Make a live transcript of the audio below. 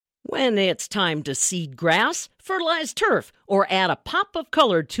When it's time to seed grass, fertilize turf, or add a pop of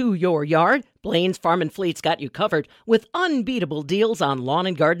color to your yard, Blaine's Farm and Fleet's got you covered with unbeatable deals on lawn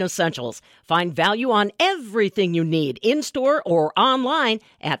and garden essentials. Find value on everything you need in-store or online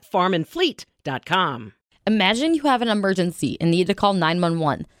at farmandfleet.com. Imagine you have an emergency and need to call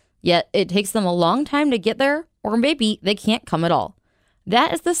 911, yet it takes them a long time to get there, or maybe they can't come at all.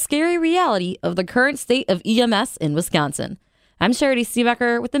 That is the scary reality of the current state of EMS in Wisconsin. I'm Charity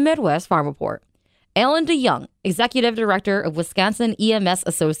Seebecker with the Midwest Farm Report. Alan DeYoung, Executive Director of Wisconsin EMS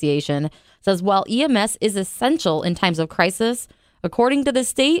Association, says while EMS is essential in times of crisis, according to the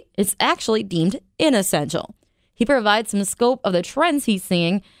state, it's actually deemed inessential. He provides some scope of the trends he's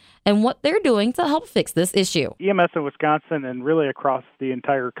seeing and what they're doing to help fix this issue. EMS in Wisconsin and really across the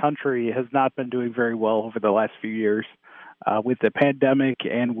entire country has not been doing very well over the last few years. With the pandemic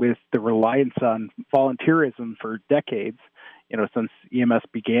and with the reliance on volunteerism for decades, since EMS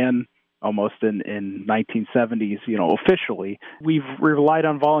began almost in 1970s, officially, we've relied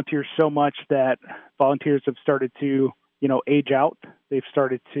on volunteers so much that volunteers have started to, age out. They've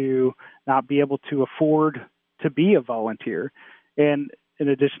started to not be able to afford to be a volunteer. And in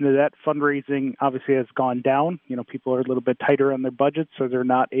addition to that, fundraising obviously has gone down. People are a little bit tighter on their budgets, so they're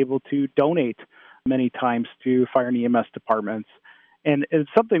not able to donate many times to fire and EMS departments. And it's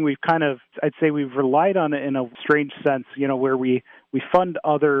something we've I'd say we've relied on it in a strange sense, where we fund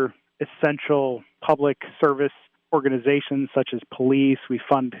other essential public service organizations such as police. We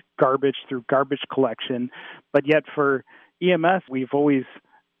fund garbage through garbage collection. But yet for EMS, we've always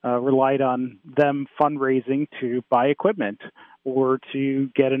relied on them fundraising to buy equipment or to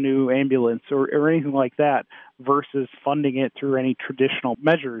get a new ambulance or anything like that versus funding it through any traditional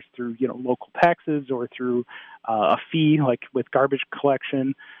measures through, local taxes or through a fee like with garbage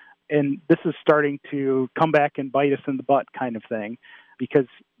collection. And this is starting to come back and bite us in the butt kind of thing because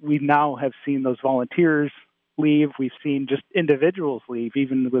we now have seen those volunteers leave. We've seen just individuals leave,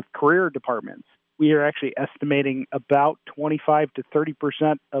 even with career departments. We are actually estimating about 25 to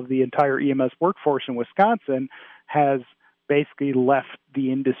 30% of the entire EMS workforce in Wisconsin has basically left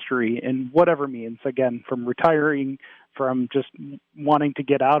the industry in whatever means, again, from retiring, from just wanting to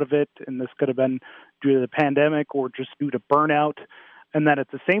get out of it, and this could have been due to the pandemic or just due to burnout. And then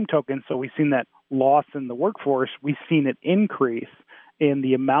at the same token, so we've seen that loss in the workforce, we've seen it increase in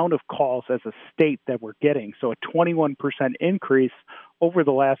the amount of calls as a state that we're getting. So a 21% increase over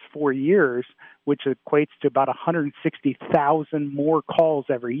the last 4 years, which equates to about 160,000 more calls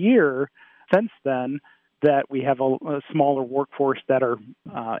every year since then, that we have a smaller workforce that are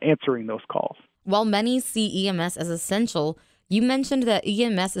answering those calls. While many see EMS as essential, you mentioned that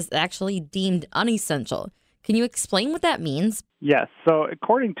EMS is actually deemed unessential. Can you explain what that means? Yes. So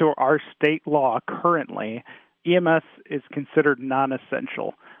according to our state law currently, EMS is considered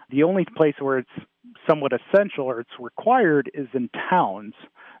non-essential. The only place where it's somewhat essential or it's required is in towns.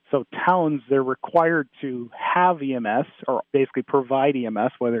 So towns, they're required to have EMS or basically provide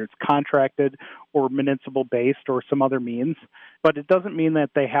EMS, whether it's contracted or municipal-based or some other means. But it doesn't mean that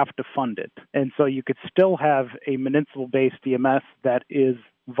they have to fund it. And so you could still have a municipal-based EMS that is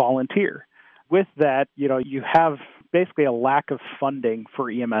volunteer. With that, you have basically a lack of funding for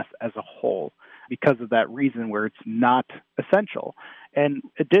EMS as a whole because of that reason where it's not essential. And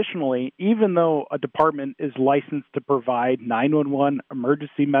additionally, even though a department is licensed to provide 911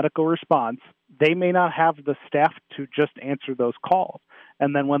 emergency medical response, they may not have the staff to just answer those calls.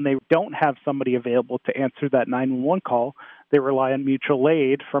 And then when they don't have somebody available to answer that 911 call, they rely on mutual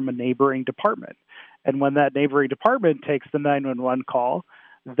aid from a neighboring department. And when that neighboring department takes the 911 call,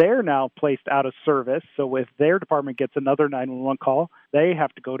 they're now placed out of service. So if their department gets another 911 call, they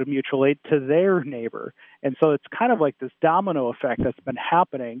have to go to mutual aid to their neighbor. And so it's kind of like this domino effect that's been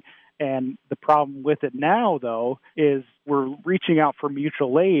happening. And the problem with it now, though, is we're reaching out for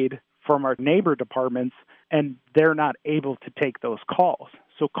mutual aid from our neighbor departments, and they're not able to take those calls.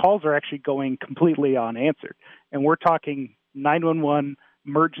 So calls are actually going completely unanswered. And we're talking 911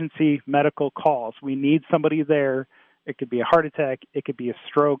 emergency medical calls. We need somebody there. It could be a heart attack. It could be a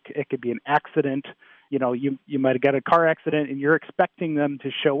stroke. It could be an accident. You might have got a car accident and you're expecting them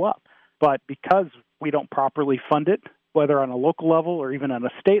to show up. But because we don't properly fund it, whether on a local level or even on a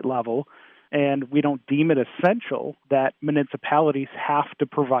state level, and we don't deem it essential that municipalities have to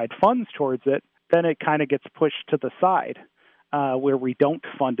provide funds towards it, then it kind of gets pushed to the side where we don't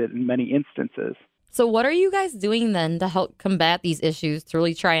fund it in many instances. So what are you guys doing then to help combat these issues to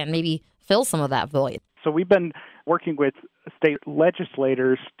really try and maybe fill some of that void? So we've been working with state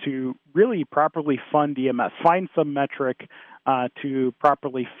legislators to really properly fund EMS, find some metric to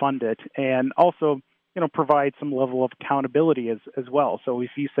properly fund it, and also provide some level of accountability as well. So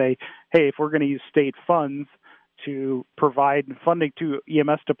if you say, hey, if we're going to use state funds to provide funding to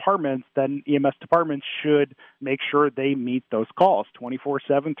EMS departments, then EMS departments should make sure they meet those calls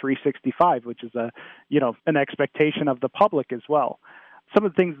 24/7, 365, which is an expectation of the public as well. Some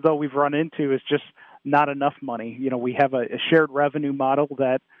of the things, though, we've run into is just not enough money. We have a shared revenue model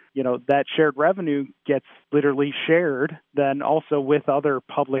that that shared revenue gets literally shared then also with other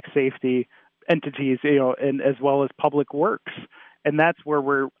public safety entities, and as well as public works. And that's where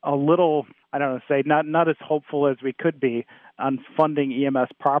we're a little, I don't know, say not as hopeful as we could be on funding EMS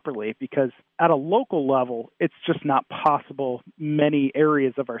properly, because at a local level, it's just not possible many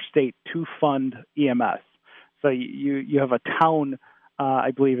areas of our state to fund EMS. So you have a town,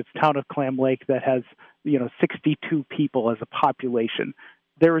 I believe it's town of Clam Lake, that has 62 people as a population.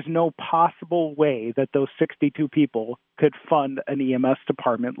 There is no possible way that those 62 people could fund an EMS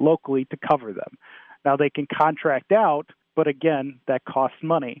department locally to cover them. Now they can contract out, but again, that costs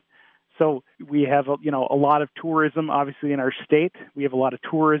money. So we have a lot of tourism, obviously, in our state. We have a lot of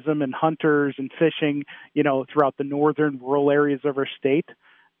tourism and hunters and fishing, throughout the northern rural areas of our state.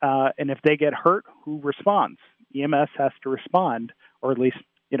 And if they get hurt, who responds? EMS has to respond, or at least,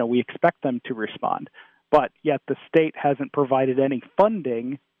 we expect them to respond. But yet the state hasn't provided any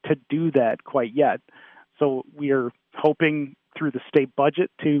funding to do that quite yet. So we are hoping through the state budget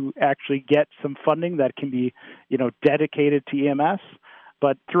to actually get some funding that can be, dedicated to EMS.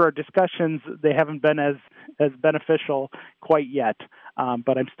 But through our discussions, they haven't been as beneficial quite yet.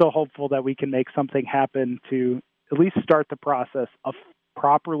 But I'm still hopeful that we can make something happen to at least start the process of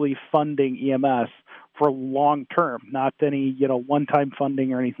properly funding EMS for long term, not any, one-time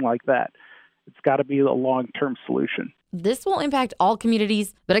funding or anything like that. It's got to be a long-term solution. This will impact all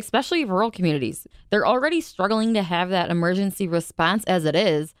communities, but especially rural communities. They're already struggling to have that emergency response as it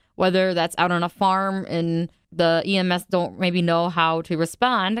is, whether that's out on a farm and the EMS don't maybe know how to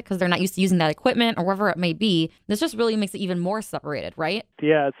respond because they're not used to using that equipment or whatever it may be. This just really makes it even more separated, right?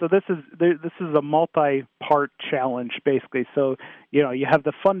 Yeah, so this is a multi-part challenge, basically. So, you have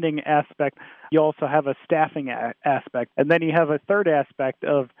the funding aspect. You also have a staffing aspect. And then you have a third aspect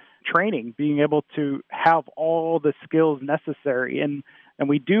of training, being able to have all the skills necessary. And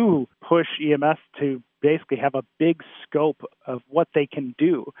we do push EMS to basically have a big scope of what they can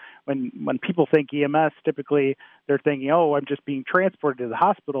do. When people think EMS, typically they're thinking, oh, I'm just being transported to the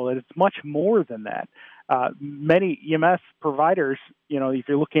hospital. And it's much more than that. Many EMS providers, if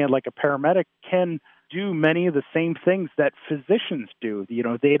you're looking at like a paramedic, can do many of the same things that physicians do.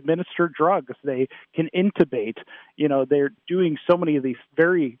 They administer drugs, they can intubate, they're doing so many of these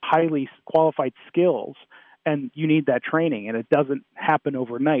very highly qualified skills, and you need that training, and it doesn't happen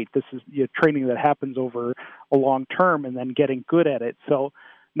overnight. This is training that happens over a long term and then getting good at it. So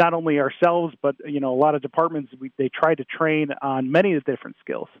not only ourselves, but, a lot of departments, they try to train on many of the different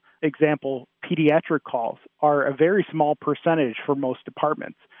skills. Example, pediatric calls are a very small percentage for most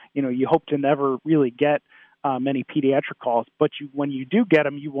departments. You hope to never really get many pediatric calls, but when you do get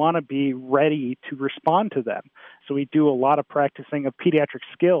them, you want to be ready to respond to them. So we do a lot of practicing of pediatric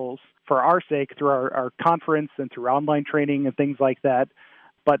skills for our sake through our conference and through online training and things like that.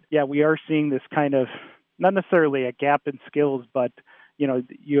 But yeah, we are seeing this kind of, not necessarily a gap in skills, but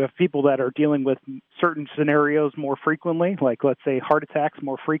you have people that are dealing with certain scenarios more frequently, like let's say heart attacks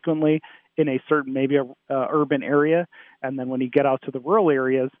more frequently in a certain, maybe a urban area. And then when you get out to the rural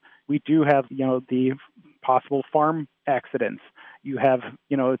areas, we do have, the possible farm accidents. You have,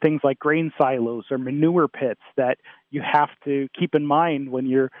 things like grain silos or manure pits that you have to keep in mind when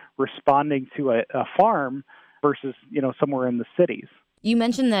you're responding to a farm versus, somewhere in the cities. You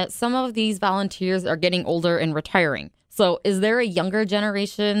mentioned that some of these volunteers are getting older and retiring. So is there a younger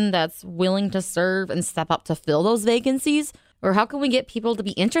generation that's willing to serve and step up to fill those vacancies? Or how can we get people to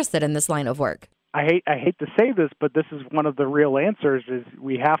be interested in this line of work? I hate to say this, but this is one of the real answers is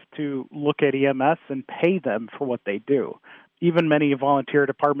we have to look at EMS and pay them for what they do. Even many volunteer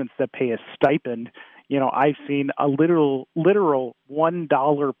departments that pay a stipend, I've seen a literal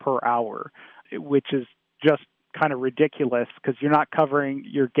 $1 per hour, which is just kind of ridiculous because you're not covering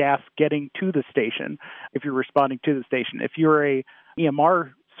your gas getting to the station if you're responding to the station. If you're a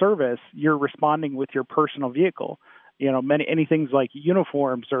EMR service, you're responding with your personal vehicle. Any things like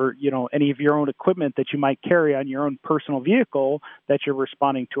uniforms or, any of your own equipment that you might carry on your own personal vehicle that you're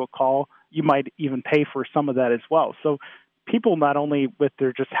responding to a call, you might even pay for some of that as well. So people, not only with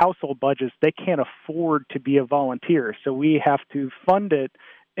their just household budgets, they can't afford to be a volunteer. So we have to fund it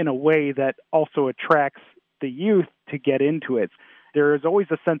in a way that also attracts the youth to get into it. There is always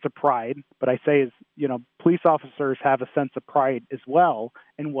a sense of pride, but I say is, police officers have a sense of pride as well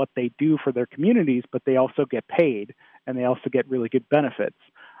in what they do for their communities, but they also get paid and they also get really good benefits.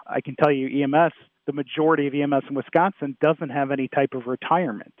 I can tell you EMS, the majority of EMS in Wisconsin doesn't have any type of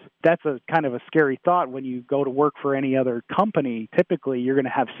retirement. That's a kind of a scary thought when you go to work for any other company. Typically, you're going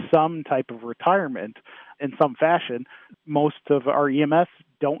to have some type of retirement in some fashion. Most of our EMS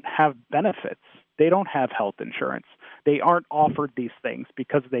don't have benefits. They don't have health insurance. They aren't offered these things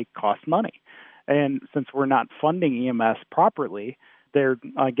because they cost money. And since we're not funding EMS properly,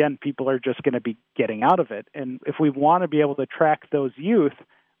 people are just going to be getting out of it. And if we want to be able to track those youth,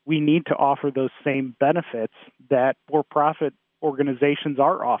 we need to offer those same benefits that for-profit organizations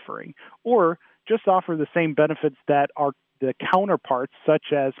are offering, or just offer the same benefits that are the counterparts, such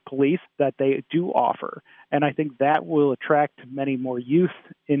as police, that they do offer. And I think that will attract many more youth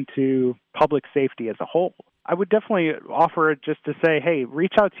into public safety as a whole. I would definitely offer it just to say, hey,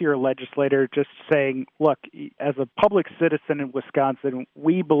 reach out to your legislator, just saying, look, as a public citizen in Wisconsin,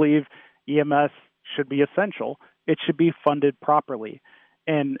 we believe EMS should be essential. It should be funded properly.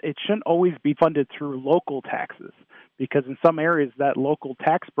 And it shouldn't always be funded through local taxes, because in some areas that local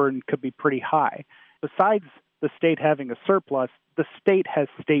tax burden could be pretty high. Besides the state having a surplus, the state has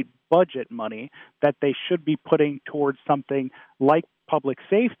state budget money that they should be putting towards something like public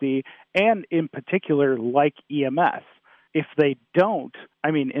safety, and in particular like EMS. If they don't,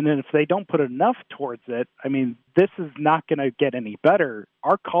 and then if they don't put enough towards it, this is not going to get any better.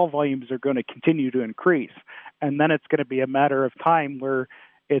 Our call volumes are going to continue to increase. And then it's going to be a matter of time where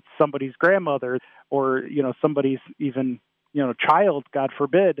it's somebody's grandmother or, somebody's even, child, God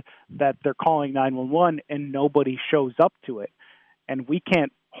forbid, that they're calling 911 and nobody shows up to it. And we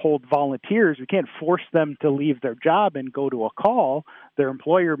can't hold volunteers. We can't force them to leave their job and go to a call. Their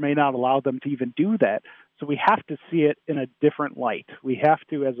employer may not allow them to even do that. So we have to see it in a different light. We have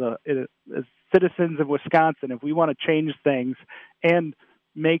to, as citizens of Wisconsin, if we want to change things and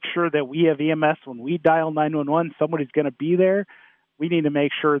make sure that we have EMS when we dial 911, somebody's going to be there. We need to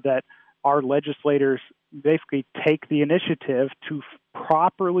make sure that our legislators basically take the initiative to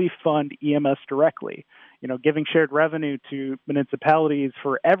properly fund EMS directly. Giving shared revenue to municipalities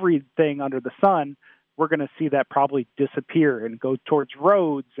for everything under the sun, we're going to see that probably disappear and go towards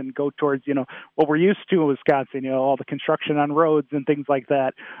roads and go towards, what we're used to in Wisconsin, all the construction on roads and things like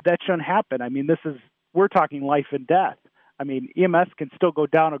that. That shouldn't happen. We're talking life and death. EMS can still go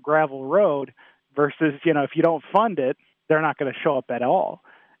down a gravel road versus, if you don't fund it, they're not going to show up at all.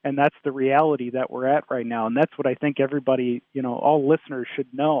 And that's the reality that we're at right now. And that's what I think everybody, all listeners should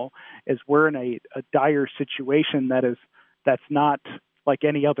know, is we're in a dire situation that's not like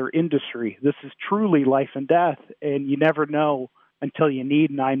any other industry. This is truly life and death, and you never know until you need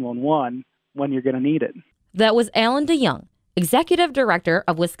 911 when you're going to need it. That was Alan DeYoung, Executive Director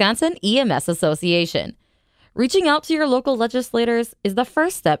of Wisconsin EMS Association. Reaching out to your local legislators is the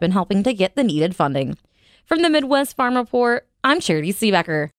first step in helping to get the needed funding. From the Midwest Farm Report, I'm Charity Seebecker.